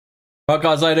Right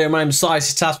guys, how you doing? My name's Si, this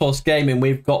is Task Force Gaming.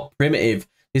 We've got Primitive.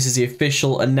 This is the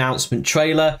official announcement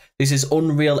trailer. This is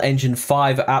Unreal Engine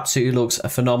 5. It absolutely looks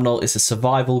phenomenal. It's a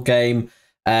survival game.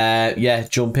 Yeah,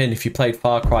 jump in. If you played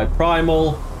Far Cry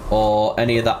Primal or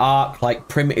any of the Ark, like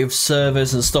Primitive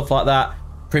servers and stuff like that.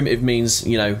 Primitive means,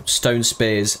 you know, stone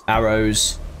spears,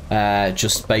 arrows,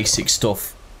 just basic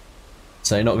stuff.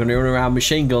 So you're not going to run around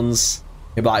machine guns.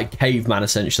 You're like a caveman,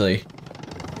 essentially.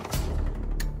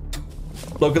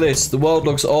 Look at this. The world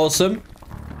looks awesome.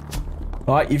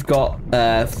 Right, you've got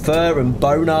fur and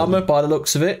bone armor by the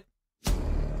looks of it.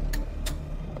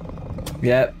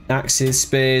 Yep, axes,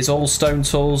 spears, all stone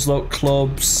tools, look,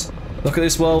 clubs. Look at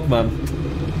this world, man.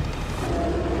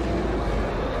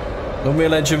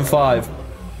 Unreal Engine 5.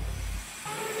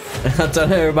 I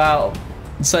don't know about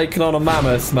taking on a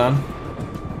mammoth, man.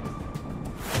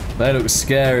 They look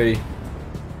scary.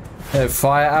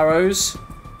 Fire arrows.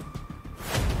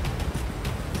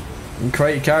 And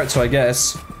create your character, I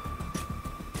guess.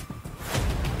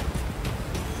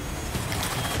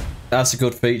 That's a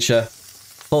good feature.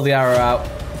 Pull the arrow out,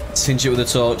 singe it with a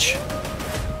torch.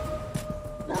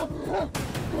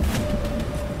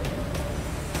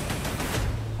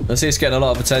 I see it's getting a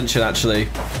lot of attention, actually.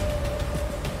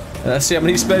 Let's see how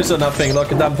many spears on that thing,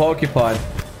 like a damn porcupine.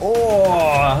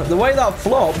 Oh, the way that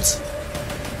flopped.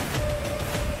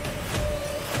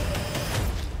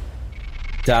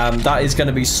 Damn, that is going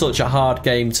to be such a hard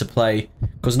game to play.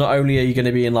 Because not only are you going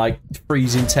to be in, like,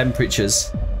 freezing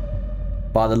temperatures,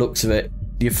 by the looks of it,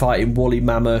 you're fighting woolly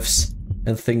mammoths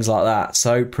and things like that.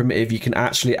 So, Primitive, you can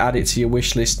actually add it to your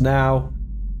wish list now.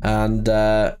 And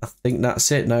I think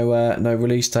that's it. No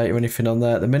release date or anything on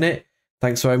there at the minute.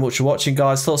 Thanks very much for watching,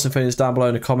 guys. Thoughts and feelings down below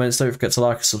in the comments. Don't forget to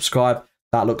like and subscribe.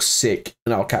 That looks sick.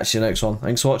 And I'll catch you in the next one.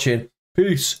 Thanks for watching.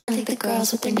 Peace. I think the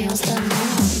girls with their nails done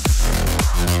now.